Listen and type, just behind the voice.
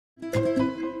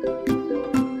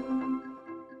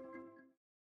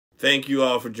Thank you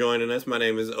all for joining us. My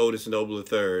name is Otis Noble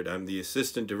III. I'm the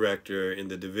Assistant Director in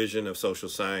the Division of Social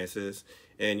Sciences,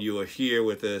 and you are here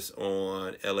with us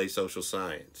on LA Social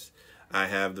Science. I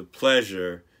have the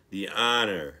pleasure, the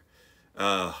honor.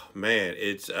 Man,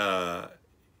 it's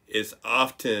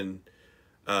often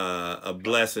a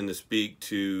blessing to speak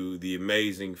to the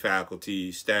amazing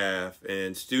faculty, staff,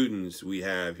 and students we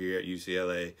have here at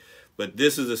UCLA. But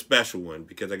this is a special one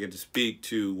because I get to speak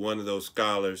to one of those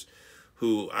scholars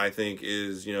who I think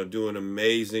is, doing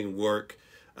amazing work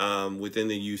within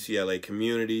the UCLA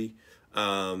community.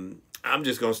 I'm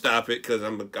just gonna stop it because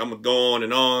I'm gonna go on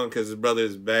and on because his brother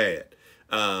is bad.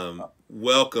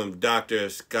 Welcome, Dr.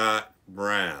 Scot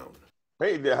Brown.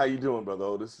 Hey there, how you doing, brother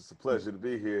Otis? It's a pleasure to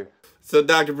be here. So,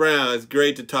 Dr. Brown, it's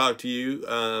great to talk to you.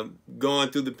 Going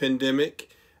through the pandemic,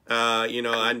 a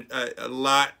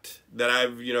lot that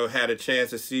I've had a chance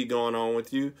to see going on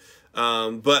with you.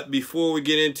 But before we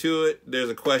get into it, there's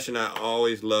a question I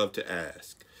always love to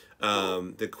ask.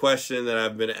 The question that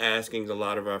I've been asking a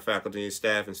lot of our faculty and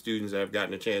staff and students that I've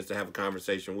gotten a chance to have a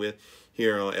conversation with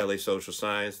here on LA Social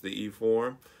Science, the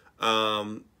E-Forum,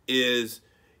 is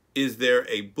there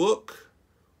a book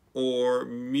or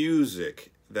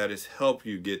music that has helped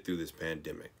you get through this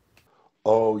pandemic?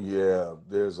 Oh yeah,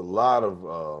 there's a lot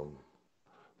of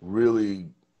really,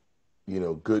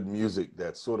 good music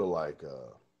that's sort of like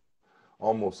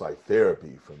almost like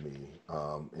therapy for me.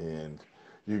 And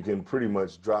you can pretty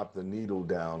much drop the needle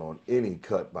down on any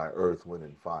cut by Earth, Wind,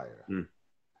 and Fire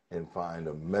and find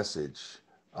a message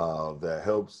that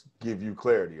helps give you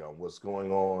clarity on what's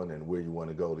going on and where you want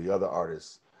to go. The other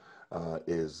artist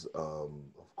is, of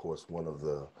course, one of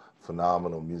the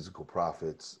phenomenal musical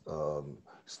prophets,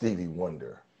 Stevie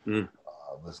Wonder.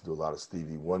 Listen to a lot of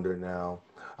Stevie Wonder now.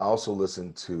 I also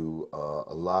listen to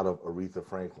a lot of Aretha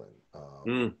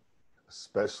Franklin.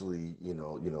 Especially,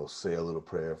 Say a Little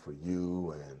Prayer for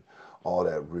You and all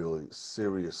that really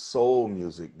serious soul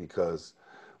music, because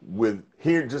with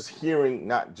just hearing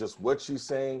not just what she's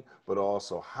saying, but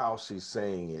also how she's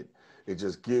saying it, it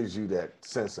just gives you that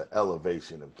sense of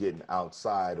elevation of getting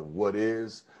outside of what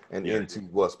is and into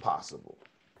what's possible.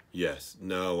 Yes.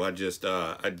 No, I just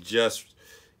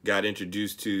got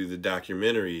introduced to the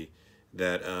documentary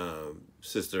that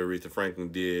Sister Aretha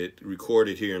Franklin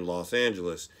recorded here in Los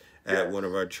Angeles at one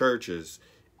of our churches.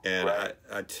 And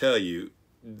I tell you,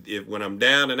 when I'm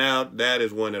down and out, that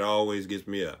is one that always gets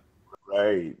me up.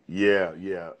 Right.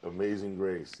 Yeah. Amazing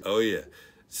Grace. Oh, yeah.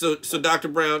 So Dr.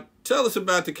 Brown, tell us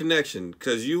about the connection,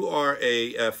 because you are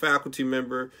a faculty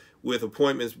member with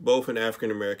appointments both in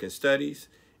African American Studies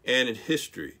and in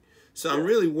history. So I'm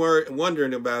really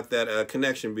wondering about that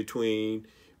connection between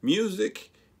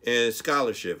music and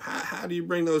scholarship. How do you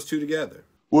bring those two together?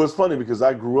 Well, it's funny because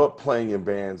I grew up playing in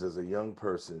bands as a young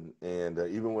person, and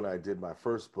even when I did my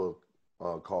first book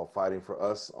called Fighting for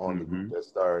Us on the group that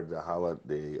started the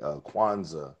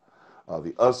Kwanzaa,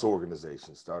 the US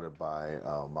organization started by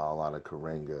Maulana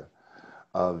Karenga.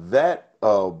 That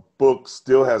book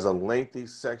still has a lengthy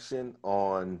section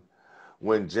on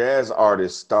when jazz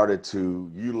artists started to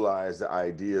utilize the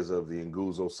ideas of the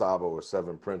Nguzo Saba or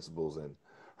Seven Principles, and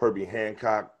Herbie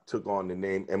Hancock took on the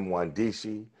name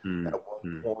Mwandishi at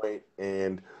one point.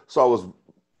 And so I was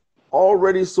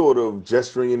already sort of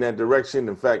gesturing in that direction.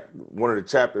 In fact, one of the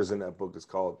chapters in that book is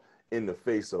called In the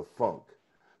Face of Funk,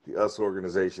 the US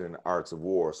organization and the arts of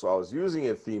war. So I was using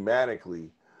it thematically.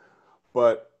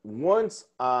 But once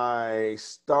I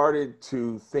started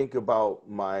to think about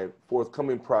my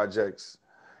forthcoming projects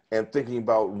and thinking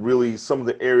about really some of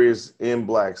the areas in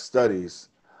Black studies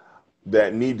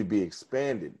that need to be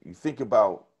expanded, you think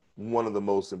about one of the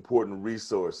most important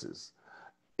resources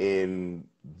in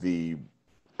the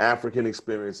African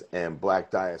experience and Black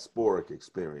diasporic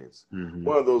experience.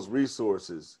 One of those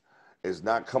resources is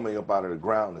not coming up out of the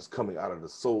ground, it's coming out of the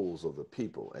souls of the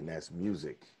people, and that's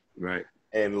music. Right.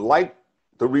 And like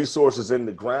the resources in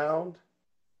the ground,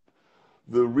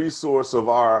 the resource of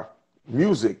our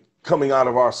music coming out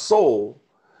of our soul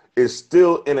is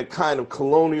still in a kind of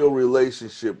colonial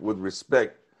relationship with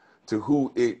respect to who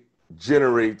it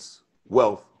generates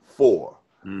wealth for.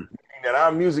 Meaning that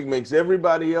our music makes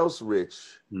everybody else rich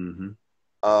in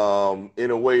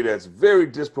a way that's very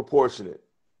disproportionate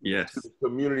to the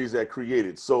communities that create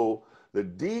it. So the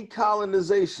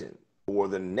decolonization or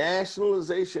the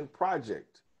nationalization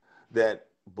project that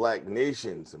Black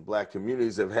nations and Black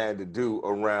communities have had to do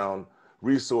around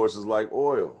resources like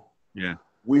oil,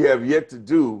 we have yet to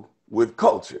do with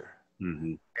culture.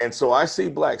 And so I see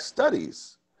Black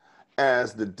studies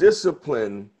as the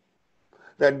discipline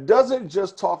that doesn't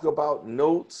just talk about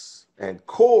notes and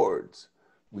chords.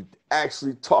 We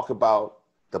actually talk about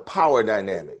the power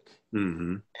dynamic,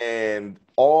 Mm-hmm. and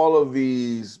all of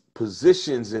these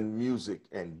positions in music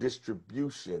and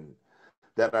distribution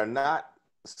that are not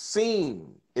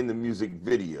seen in the music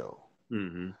video.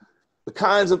 Mm-hmm. The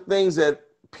kinds of things that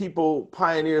people,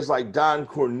 pioneers like Don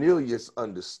Cornelius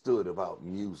understood about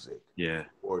music, Yeah.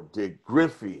 or Dick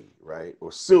Griffey, right?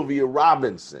 Or Sylvia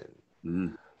Robinson.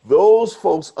 Mm. Those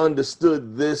folks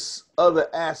understood this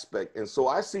other aspect. And so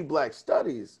I see Black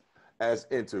studies as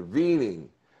intervening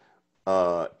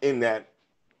in that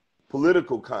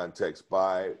political context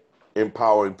by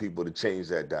empowering people to change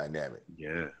that dynamic.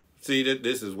 Yeah. See,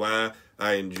 this is why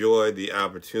I enjoy the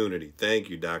opportunity. Thank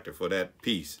you, Doctor, for that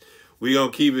piece. We're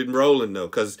going to keep it rolling, though,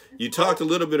 because you talked a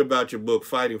little bit about your book,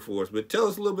 Fighting For Us, but tell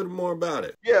us a little bit more about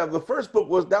it. Yeah, the first book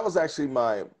was actually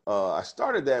my, I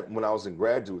started that when I was in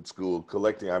graduate school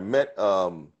collecting.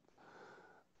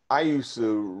 I used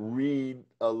to read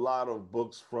a lot of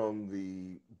books from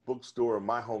the bookstore in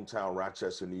my hometown,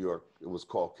 Rochester, New York. It was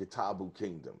called Kitabu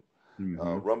Kingdom,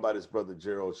 Mm-hmm. run by this brother,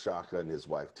 Gerald Shaka, and his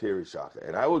wife, Terry Shaka.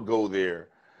 And I would go there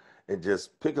and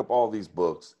just pick up all these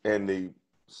books. And the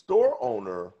store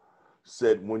owner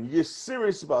said, when you're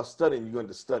serious about studying, you're going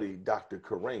to study Dr.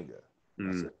 Karenga.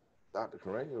 I said, Dr.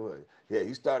 Karenga? Yeah,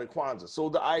 he started Kwanzaa. So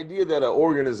the idea that an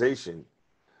organization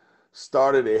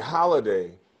started a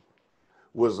holiday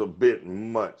was a bit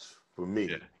much for me.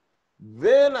 Yeah.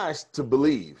 Then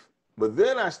but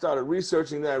then I started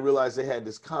researching that. I realized they had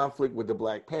this conflict with the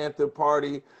Black Panther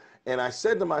Party. And I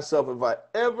said to myself, if I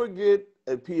ever get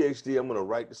a PhD, I'm going to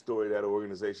write the story of that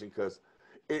organization, because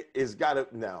it's got to.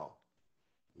 Now,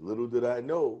 little did I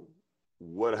know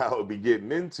what I would be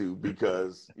getting into,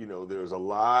 because, there's a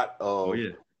lot of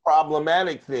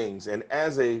problematic things. And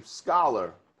as a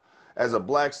scholar, as a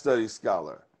Black studies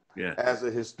scholar, as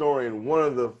a historian, one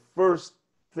of the first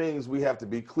things we have to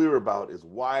be clear about is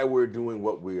why we're doing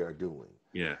what we are doing.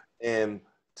 Yeah. And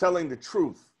telling the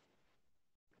truth,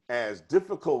 as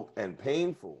difficult and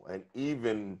painful and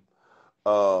even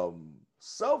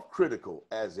self-critical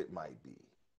as it might be,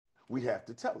 we have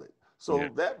to tell it. So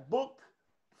that book,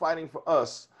 Fighting For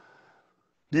Us,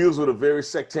 deals with a very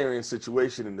sectarian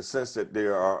situation in the sense that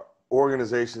there are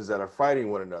organizations that are fighting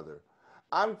one another.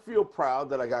 I feel proud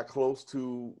that I got close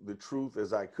to the truth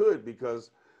as I could,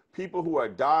 because people who are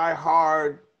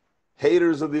die-hard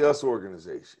haters of the US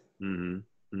organization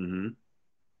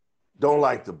don't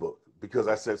like the book, because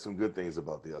I said some good things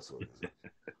about the US organization.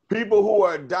 People who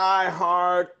are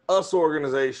die-hard US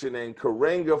organization and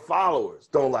Karenga followers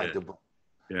don't like the book,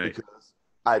 because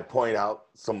I point out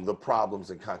some of the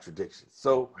problems and contradictions.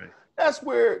 So that's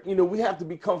where, we have to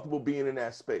be comfortable being in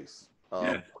that space.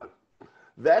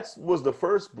 That was the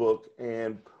first book,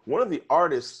 and one of the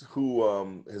artists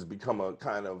who has become a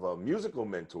kind of a musical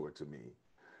mentor to me,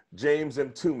 James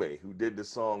Mtume, who did the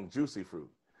song Juicy Fruit.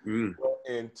 Well,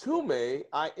 and Mtume,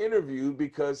 I interviewed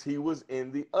because he was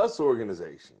in the US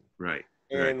organization.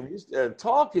 And we started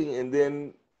talking, and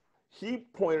then he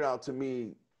pointed out to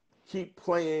me, keep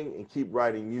playing and keep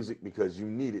writing music, because you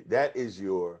need it. That is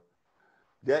your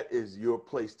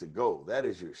place to go. That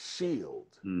is your shield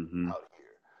out here.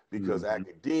 Because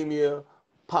academia,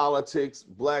 politics,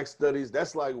 Black studies,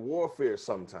 that's like warfare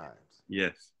sometimes.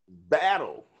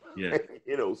 Battle,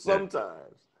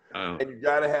 sometimes. And you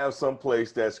got to have some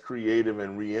place that's creative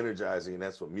and re-energizing, and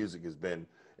that's what music has been.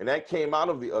 And that came out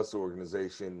of the US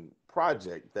organization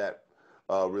project, that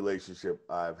relationship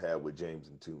I've had with James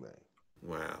Mtume.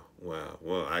 Wow.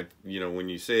 Well, when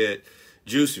you said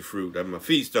Juicy Fruit, my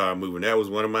feet started moving. That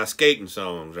was one of my skating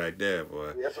songs right there,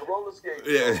 boy. That's a roller skate.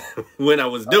 Yeah, when I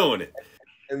was doing it.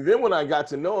 And then when I got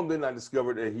to know him, then I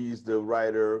discovered that he's the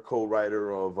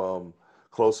co-writer of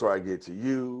Closer I Get to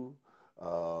You,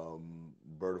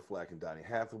 Berta Flack and Donny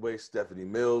Hathaway, Stephanie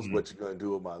Mills, What You Gonna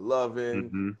Do With My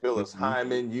Lovin', Phyllis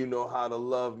Hyman, You Know How to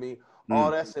Love Me.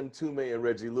 All that's Mtume and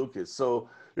Reggie Lucas. So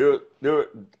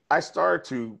I started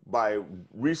to, by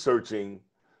researching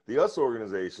the US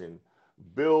organization,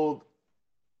 build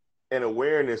an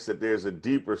awareness that there's a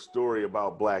deeper story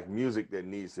about Black music that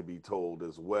needs to be told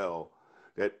as well,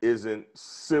 that isn't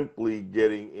simply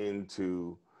getting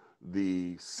into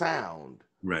the sound,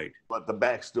 but the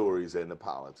backstories and the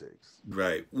politics.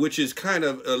 Which is kind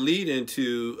of a lead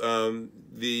into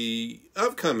the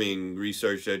upcoming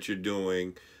research that you're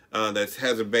doing that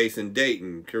has a base in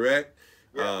Dayton, correct?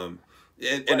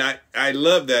 And I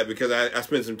love that, because I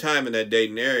spent some time in that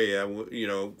Dayton area.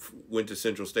 Went to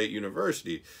Central State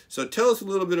University. So tell us a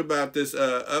little bit about this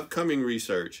upcoming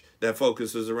research that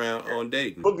focuses on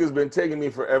Dayton. The book has been taking me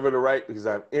forever to write, because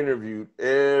I've interviewed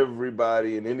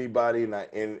everybody and anybody,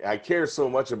 and I care so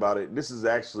much about it. This is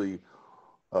actually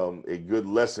a good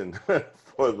lesson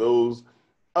for those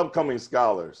upcoming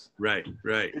scholars. Right,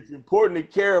 right. It's important to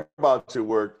care about your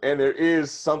work, and there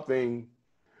is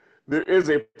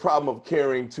a problem of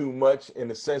caring too much, in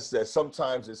the sense that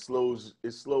sometimes it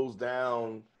slows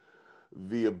down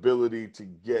the ability to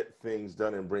get things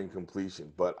done and bring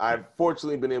completion. But I've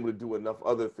fortunately been able to do enough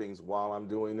other things while I'm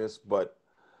doing this. But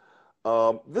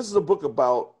this is a book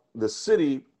about the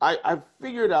city. I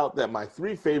figured out that my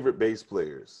three favorite bass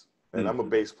players, and I'm a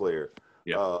bass player,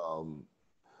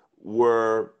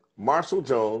 were Marshall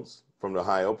Jones from the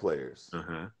Ohio Players,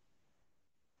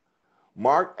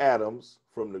 Mark Adams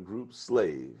from the group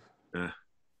Slave,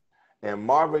 and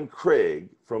Marvin Craig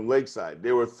from Lakeside.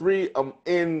 There were three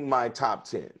in my top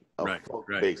 10 of folk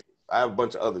bass. I have a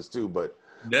bunch of others too, but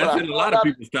that's in a lot of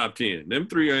people's top 10. Them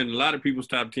three are in a lot of people's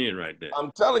top 10 right there.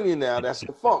 I'm telling you now, that's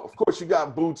the funk. Of course, you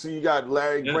got Bootsy, you got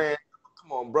Larry Grant,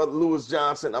 come on, brother Lewis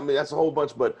Johnson. I mean, that's a whole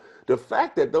bunch. But the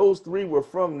fact that those three were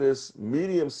from this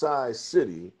medium-sized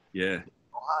city,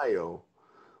 Ohio,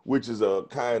 which is a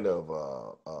kind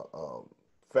of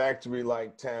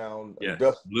factory-like town,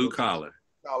 blue collar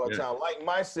town, like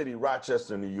my city,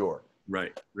 Rochester, New York,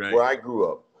 where I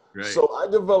grew up. So I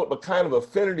developed a kind of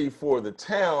affinity for the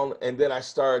town, and then I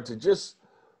started to just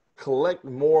collect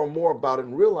more and more about it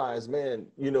and realize, man,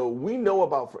 you know, we know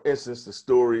about, for instance, the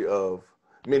story of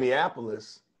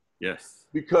Minneapolis,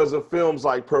 because of films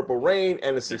like Purple Rain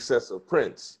and the success of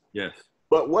Prince.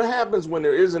 But what happens when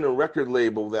there isn't a record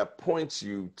label that points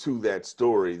you to that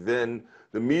story? Then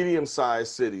the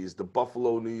medium-sized cities, the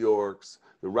Buffalo, New Yorks,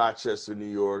 the Rochester, New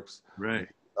Yorks,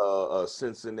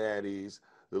 Cincinnati's,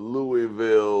 the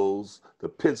Louisvilles, the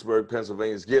Pittsburgh,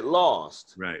 Pennsylvanians get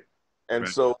lost. And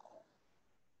so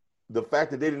the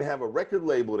fact that they didn't have a record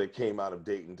label that came out of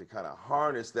Dayton to kind of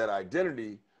harness that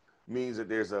identity means that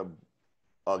there's a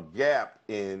gap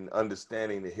in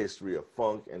understanding the history of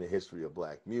funk and the history of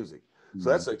Black music.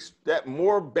 So that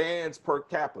more bands per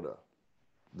capita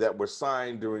that were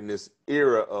signed during this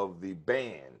era of the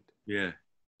band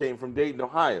came from Dayton,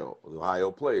 Ohio, the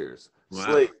Ohio Players,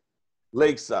 Slate,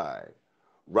 Lakeside,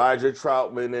 Roger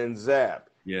Troutman and Zapp,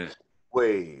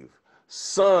 Wave,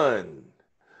 Sun,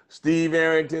 Steve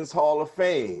Arrington's Hall of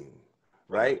Fame,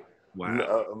 right?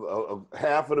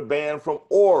 Half of the band from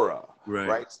Aura,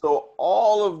 right? So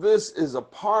all of this is a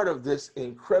part of this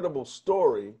incredible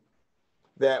story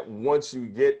that once you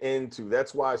get into,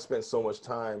 that's why I spent so much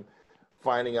time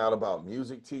finding out about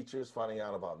music teachers, finding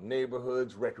out about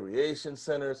neighborhoods, recreation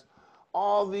centers,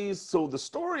 all these. So the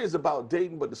story is about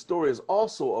Dayton, but the story is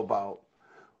also about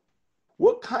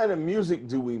what kind of music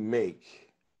do we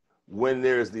make when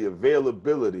there's the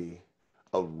availability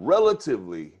of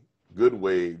relatively good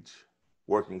wage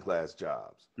working class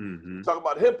jobs. Talk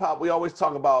about hip hop, we always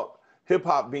talk about hip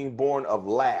hop being born of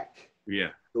lack.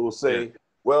 So we'll say,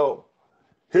 well,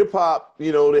 hip hop,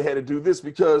 you know, they had to do this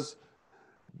because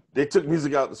they took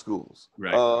music out of the schools.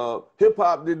 Hip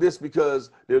hop did this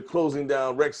because they're closing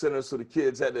down rec centers, so the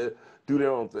kids had to do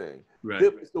their own thing.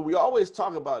 So we always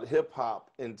talk about hip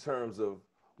hop in terms of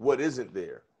what isn't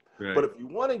there. But if you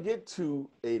want to get to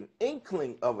an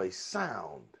inkling of a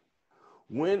sound,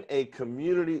 when a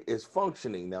community is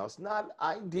functioning, now it's not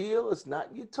ideal, it's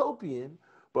not utopian,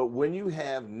 but when you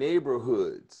have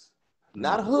neighborhoods,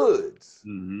 not hoods,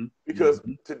 because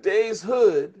today's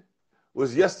hood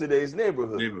was yesterday's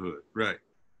neighborhood.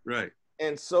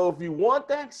 And so if you want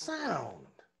that sound,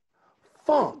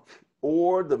 funk,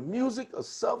 or the music of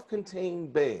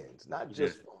self-contained bands, not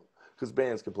just funk, because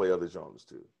bands can play other genres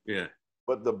too.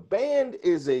 But the band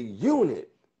is a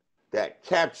unit that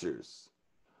captures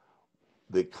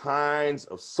the kinds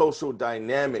of social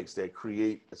dynamics that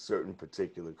create a certain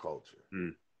particular culture.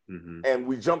 And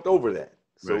we jumped over that.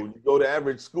 So when you go to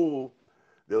average school,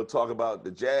 they'll talk about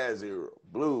the jazz era,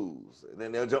 blues, and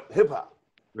then they'll jump hip hop.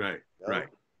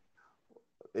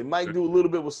 They might do a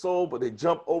little bit with soul, but they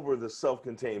jump over the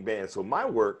self-contained band. So my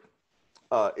work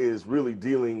is really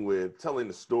dealing with telling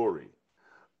the story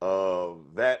of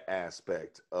that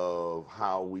aspect of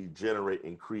how we generate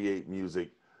and create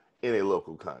music in a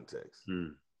local context.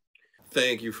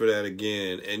 Thank you for that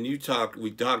again. And we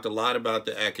talked a lot about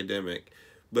the academic,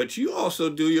 but you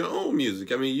also do your own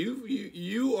music. I mean,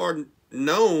 you are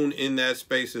known in that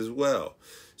space as well.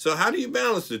 So how do you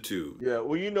balance the two? Yeah,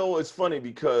 well, you know, it's funny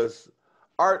because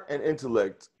art and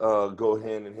intellect go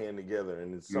hand in hand together.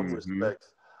 And in some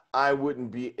respects, I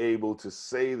wouldn't be able to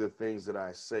say the things that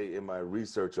I say in my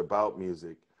research about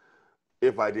music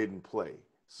if I didn't play.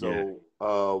 So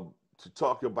to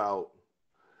talk about,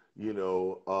 you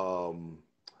know,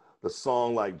 the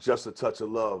song like Just a Touch of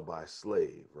Love by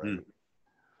Slave, right?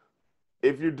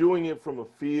 if you're doing it from a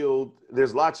field,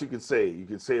 there's lots you could say. You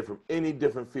can say it from any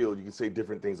different field. You can say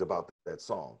different things about that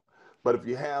song. But if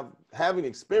you having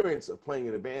experience of playing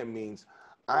in a band means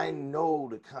I know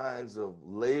the kinds of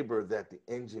labor that the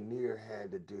engineer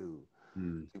had to do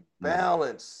to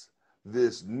balance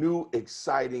this new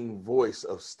exciting voice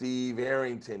of Steve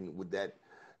Arrington with that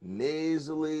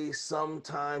nasally,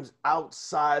 sometimes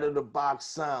outside of the box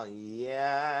sound.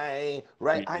 Yeah,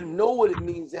 right. I know what it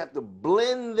means to have to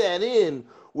blend that in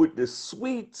with the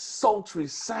sweet, sultry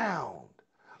sound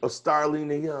of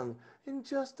Starlina Young. And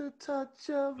just a touch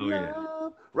of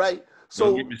love, right?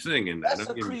 Don't get So me singing now. that's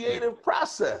a creative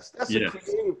process. That's a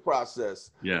creative process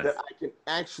that I can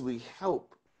actually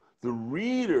help the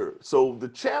reader. So the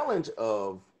challenge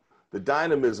of the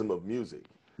dynamism of music,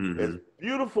 as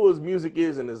beautiful as music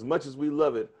is and as much as we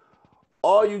love it,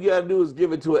 all you got to do is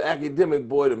give it to an academic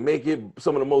boy to make it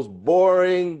some of the most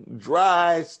boring,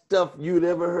 dry stuff you'd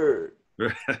ever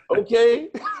heard. Okay?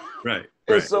 Right.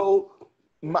 And so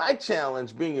my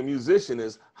challenge being a musician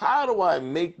is how do I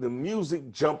make the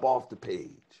music jump off the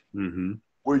page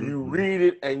where you read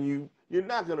it and you're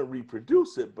not going to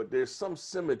reproduce it, but there's some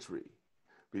symmetry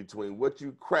between what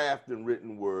you craft in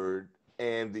written word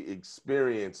and the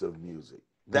experience of music.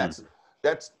 That's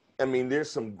I mean, there's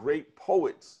some great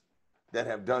poets that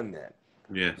have done that.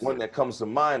 Yes. One that comes to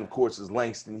mind, of course, is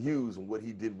Langston Hughes and what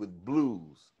he did with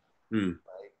blues. Right?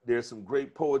 There's some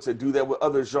great poets that do that with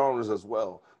other genres as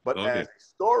well. But as a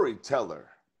storyteller,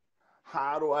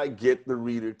 how do I get the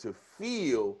reader to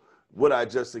feel what I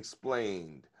just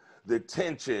explained? The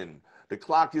tension, the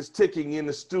clock is ticking in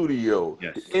the studio.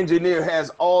 Yes. The engineer has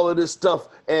all of this stuff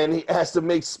and he has to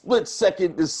make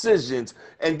split-second decisions.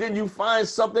 And then you find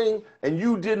something and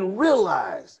you didn't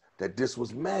realize that this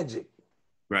was magic.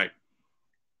 Right.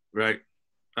 Right.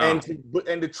 And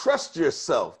to trust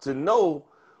yourself, to know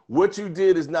what you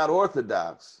did is not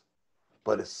orthodox,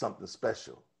 but it's something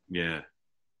special. Yeah.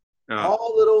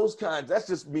 All of those kinds. That's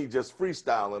just me just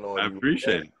freestyling on you. I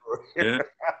appreciate it.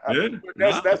 Yeah.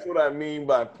 That's what I mean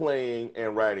by playing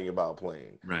and writing about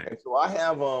playing. Right. And so I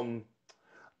have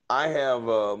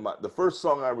the first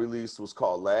song I released was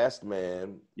called Last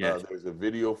Man. Yes. There's a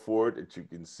video for it that you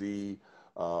can see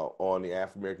on the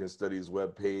African American Studies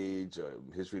webpage,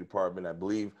 History Department, I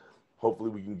believe. Hopefully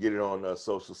we can get it on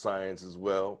social science as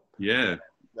well. Yeah.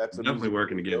 That's definitely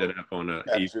working to get it up on the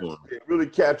E-form. It really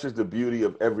captures the beauty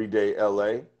of everyday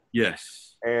LA.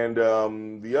 Yes. And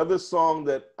the other song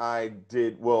that I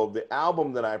did, well, the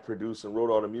album that I produced and wrote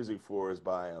all the music for is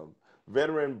by a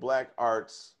veteran Black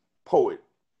arts poet,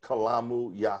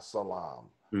 Kalamu Yasalam.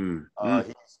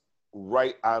 He's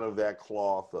right out of that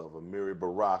cloth of Amiri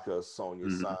Baraka, Sonia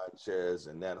Sanchez,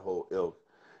 and that whole ilk.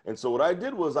 And so what I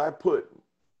did was I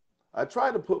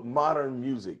tried to put modern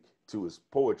music to his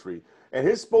poetry. And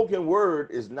his spoken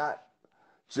word is not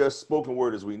just spoken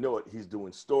word as we know it. He's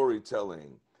doing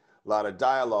storytelling, a lot of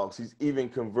dialogues. He's even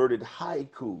converted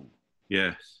haiku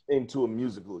into a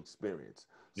musical experience.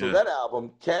 So that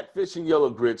album, Catfish and Yellow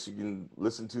Grits, you can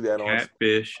listen to that on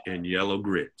Catfish and Yellow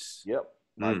Grits. Yep.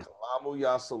 By Kalamu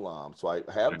Yasalam. So I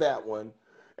have that one.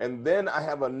 And then I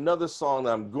have another song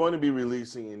that I'm going to be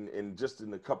releasing in just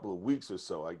in a couple of weeks or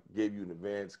so. I gave you an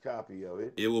advance copy of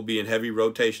it. It will be in heavy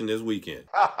rotation this weekend.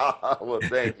 Well,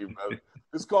 thank you, brother.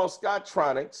 It's called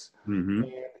Scotronixx.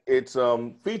 And it's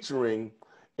featuring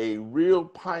a real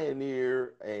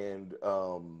pioneer and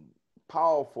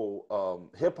powerful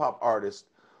hip-hop artist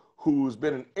who's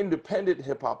been an independent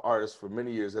hip-hop artist for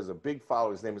many years, has a big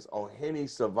following. His name is Ohene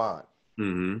Savant.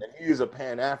 And he is a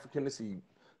Pan-Africanist. He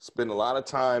spent a lot of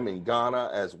time in Ghana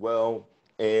as well.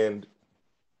 And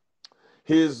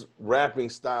his rapping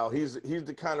style, he's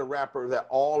the kind of rapper that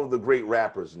all of the great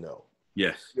rappers know.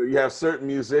 Yes. You have certain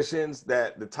musicians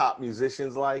that the top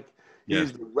musicians like.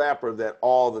 He's the rapper that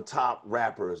all the top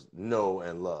rappers know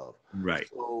and love. Right.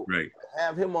 So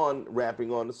have him on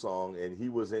rapping on the song, and he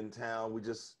was in town. We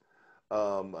just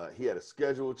he had a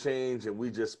schedule change, and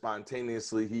we just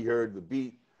spontaneously, he heard the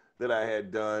beat that I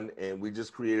had done, and we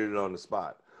just created it on the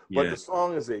spot. But the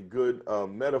song is a good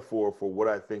metaphor for what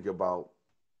I think about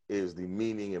is the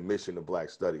meaning and mission of Black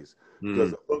Studies.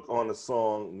 Because the hook on the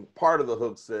song, part of the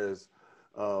hook says,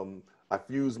 I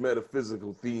fuse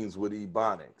metaphysical themes with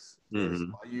ebonics.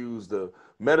 So I use the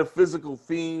metaphysical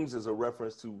themes as a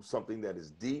reference to something that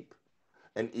is deep,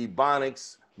 and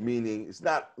ebonics meaning, it's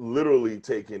not literally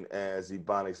taken as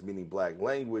ebonics meaning Black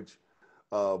language,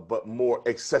 but more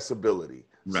accessibility.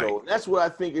 So that's what I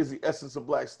think is the essence of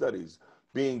Black Studies,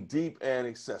 being deep and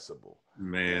accessible.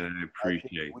 Man, I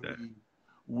appreciate that.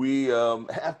 we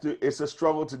have to, it's a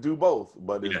struggle to do both,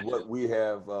 but it's Yes. what we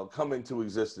have come into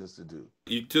existence to do.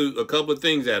 You took a couple of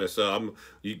things at us. So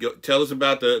tell us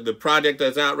about the project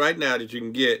that's out right now that you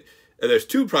can get. There's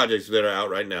two projects that are out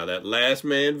right now. That Last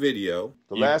Man video.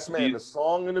 The Last Man, the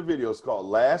song in the video is called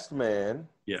Last Man.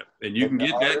 Yeah, and you can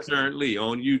get that currently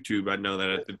on YouTube. I know that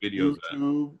at the videos.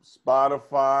 YouTube,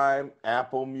 Spotify,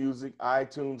 Apple Music,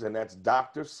 iTunes, and that's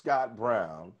Dr. Scot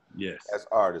Brown. Yes. As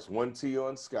artist, one T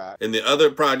on Scott. And the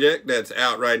other project that's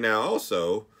out right now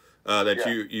also that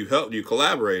you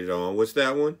collaborated on. What's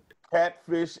that one?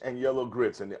 Catfish and Yellow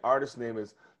Grits, and the artist name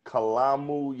is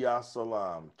Kalamu Ya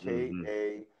Salam.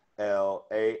 K-A-L-A-M-U.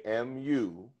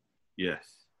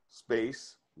 Yes.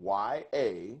 Space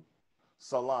Y-A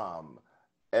Salam.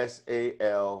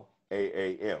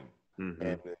 S-A-L-A-A-M. And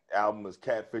the album is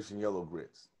Catfish and Yellow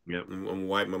Grits. Yep, I'm gonna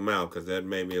wipe my mouth because that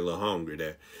made me a little hungry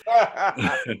there.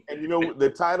 And you know, the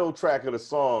title track of the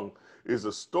song is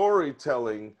a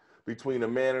storytelling between a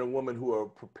man and a woman who are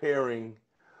preparing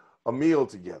a meal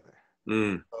together.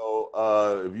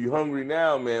 So if you're hungry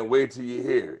now, man, wait till you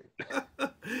hear it.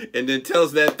 And then tell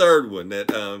us that third one that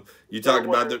you talked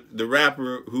about, the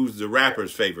rapper, who's the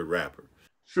rapper's favorite rapper.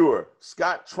 Sure.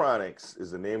 Scotronixx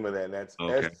is the name of that. And that's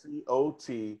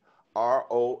Scotronixx,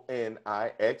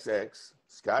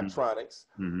 Scotronixx.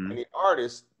 And the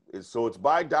artist is, so it's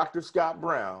by Dr. Scot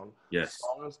Brown. Yes. The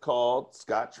song is called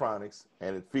Scotronixx,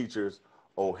 and it features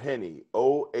Ohene,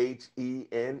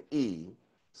 O-H-E-N-E,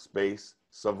 space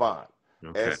Savant,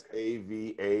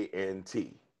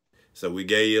 S-A-V-A-N-T. So we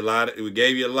gave you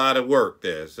a lot of work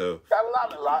there. So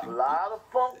got a lot of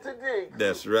funk to dig.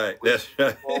 That's right. That's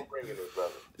right.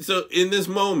 So in this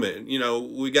moment, you know,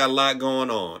 we got a lot going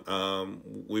on.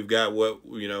 We've got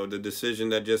the decision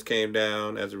that just came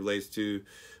down as it relates to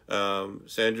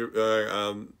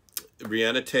Breonna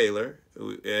Taylor,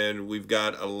 and we've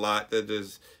got a lot that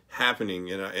is happening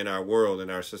in our world, in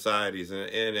our societies,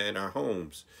 and in our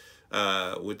homes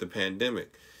with the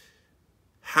pandemic.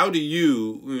 How do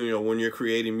you when you're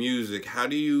creating music, how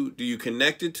do you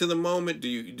connect it to the moment? Do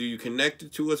you connect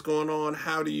it to what's going on?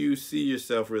 How do you see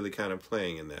yourself really kind of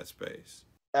playing in that space?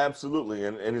 Absolutely.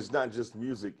 And it's not just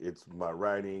music, it's my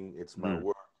writing, it's my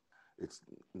work. It's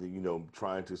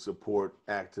trying to support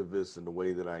activists in the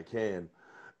way that I can.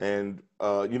 And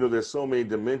there's so many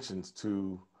dimensions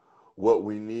to what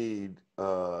we need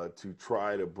to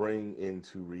try to bring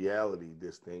into reality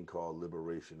this thing called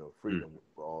liberation or freedom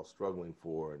we're all struggling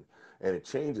for, and it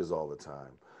changes all the time.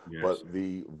 Yes. But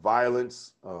the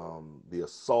violence, the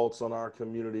assaults on our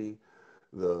community,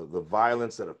 the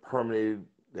violence that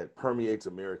permeates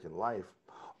American life,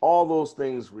 all those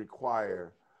things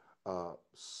require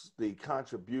the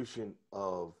contribution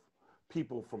of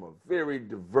people from a very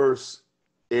diverse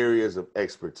areas of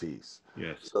expertise.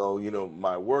 Yes. So,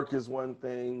 my work is one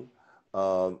thing.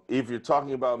 If you're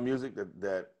talking about music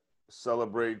that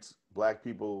celebrates Black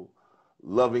people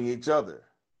loving each other,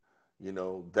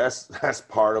 that's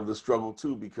part of the struggle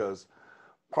too, because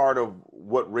part of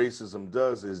what racism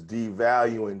does is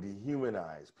devalue and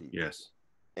dehumanize people. Yes.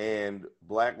 And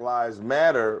Black Lives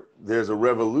Matter, there's a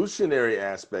revolutionary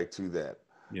aspect to that,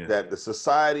 that the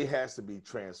society has to be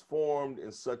transformed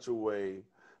in such a way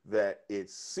that it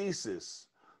ceases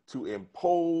to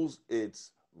impose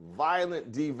its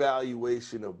violent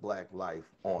devaluation of Black life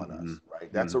on us,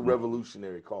 right? That's a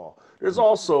revolutionary call. There's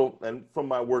also, and from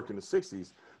my work in the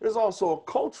 60s, there's also a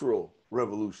cultural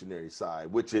revolutionary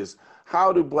side, which is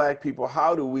how do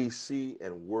we see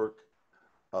and work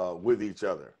with each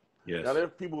other? Yes. Now, there are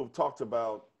people who have talked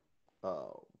about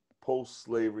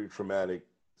post-slavery traumatic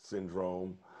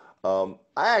syndrome. I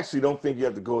actually don't think you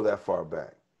have to go that far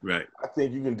back. Right. I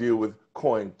think you can deal with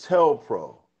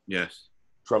COINTELPRO. Yes.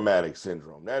 Traumatic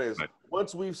syndrome. That is,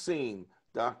 once we've seen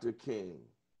Dr. King,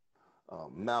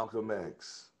 Malcolm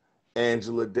X,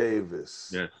 Angela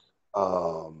Davis,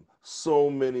 so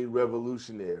many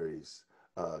revolutionaries,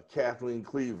 Kathleen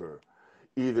Cleaver,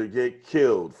 either get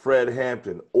killed, Fred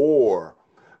Hampton, or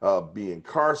be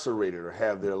incarcerated or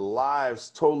have their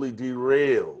lives totally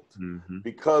derailed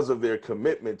because of their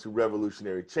commitment to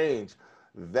revolutionary change,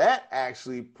 that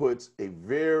actually puts a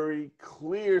very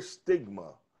clear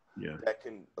stigma that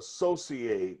can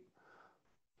associate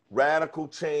radical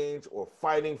change or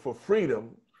fighting for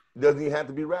freedom. Doesn't even have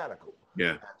to be radical.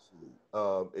 Yeah.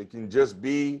 Actually, it can just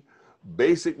be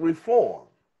basic reform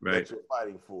that you're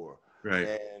fighting for.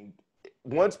 Right. And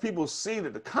once people see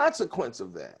that the consequence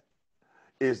of that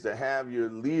is to have your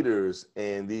leaders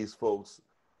and these folks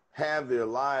have their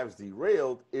lives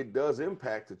derailed, it does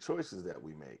impact the choices that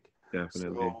we make.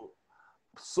 Definitely.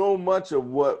 So much of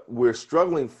what we're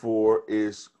struggling for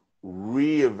is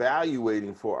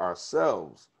reevaluating for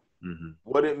ourselves Mm-hmm.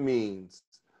 what it means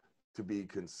to be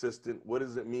consistent, what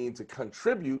does it mean to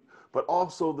contribute, but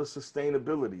also the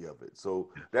sustainability of it. So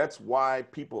that's why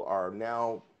people are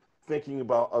now thinking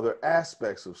about other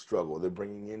aspects of struggle. They're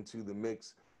bringing into the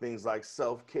mix things like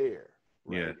self-care,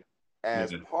 Yeah. right?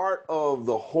 As Yeah. part of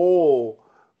the whole,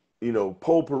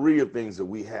 potpourri of things that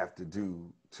we have to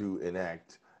do to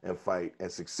enact and fight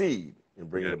and succeed in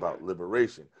bringing Yeah. about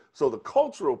liberation. So the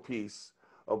cultural piece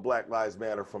of Black Lives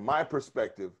Matter, from my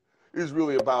perspective, is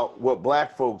really about what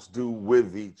Black folks do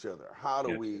with each other. How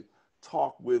do Yeah. we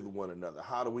talk with one another?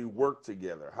 How do we work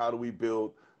together? How do we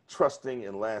build trusting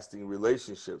and lasting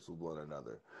relationships with one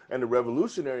another? And the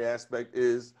revolutionary aspect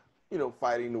is,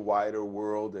 fighting the wider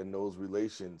world and those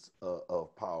relations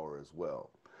of power as well.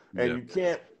 And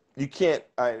Yeah.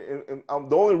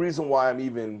 the only reason why I'm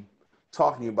even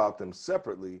talking about them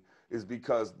separately is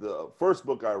because the first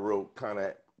book I wrote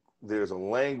there's a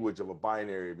language of a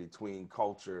binary between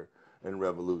culture and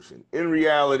revolution. In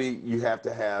reality, you have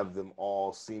to have them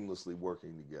all seamlessly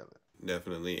working together.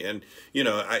 Definitely. And,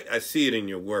 I see it in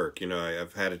your work.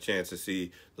 I've had a chance to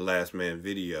see the Last Man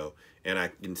video, and I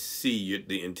can see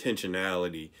the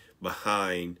intentionality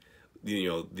behind,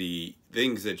 the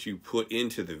things that you put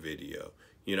into the video.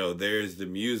 There's the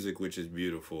music, which is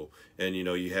beautiful. And,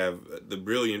 you have the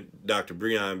brilliant Dr.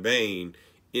 Breon Bain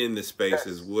in the space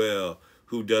as well,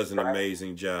 who does an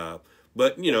amazing job.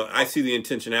 But, I see the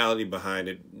intentionality behind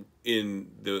it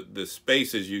in the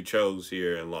spaces you chose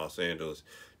here in Los Angeles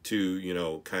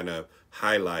to, kind of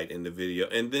highlight in the video.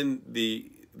 And then the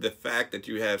fact that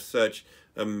you have such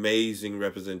amazing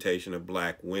representation of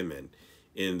Black women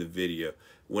in the video.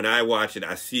 When I watch it,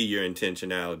 I see your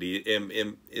intentionality.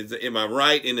 Am I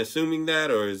right in assuming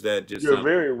that, or is that just You're something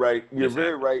very right. You're just very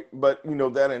happened? right. But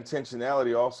that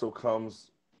intentionality also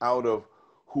comes out of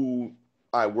who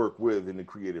I work with in the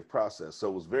creative process. So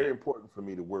it was very Yeah. important for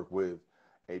me to work with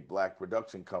a Black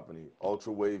production company,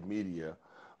 Ultra Wave Media,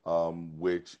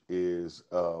 which is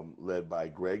led by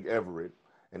Greg Everett.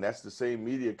 And that's the same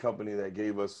media company that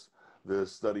gave us the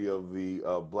study of the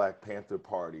Black Panther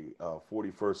Party,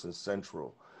 41st and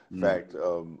Central. In Mm. fact,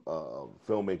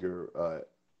 filmmaker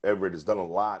Everett has done a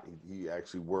lot. He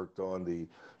actually worked on the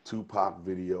Tupac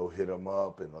video, Hit 'Em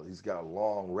Up, and he's got a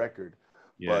long record.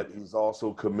 Yeah. But he's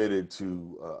also committed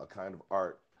to a kind of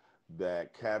art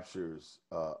that captures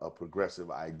a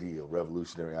progressive ideal,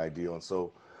 revolutionary ideal. And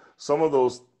so some of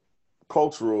those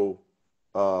cultural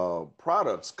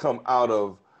products come out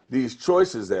of these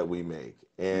choices that we make.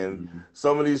 And Mm-hmm.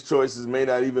 some of these choices may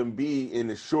not even be in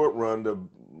the short run to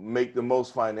make the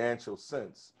most financial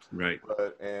sense. Right.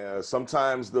 But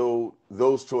sometimes, though,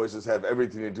 those choices have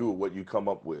everything to do with what you come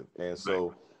up with. And Right.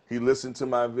 so he listened to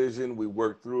my vision. We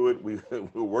worked through it. We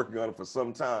were working on it for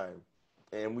some time,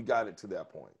 and we got it to that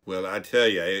point. Well, I tell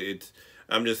you,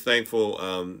 I'm just thankful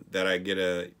that I get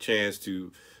a chance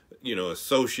to,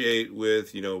 associate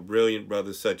with, brilliant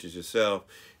brothers such as yourself.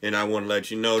 And I want to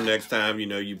let you know next time,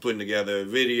 you putting together a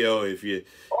video, if you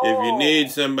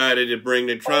need somebody to bring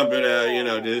the trumpet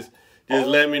out, just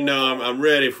let me know. I'm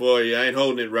ready for you. I ain't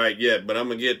holding it right yet, but I'm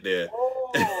gonna get there.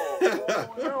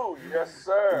 No. Yes,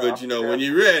 sir. But when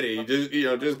you're ready,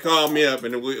 just call me up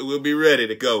and we'll be ready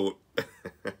to go.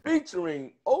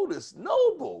 Featuring Otis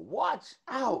Noble. Watch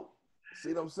out.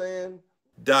 See what I'm saying?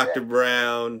 Dr.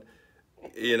 Brown,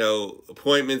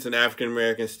 appointments in African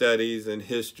American studies and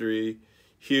history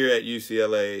here at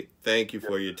UCLA. Thank you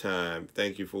for your time.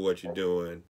 Thank you for what you're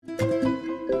doing.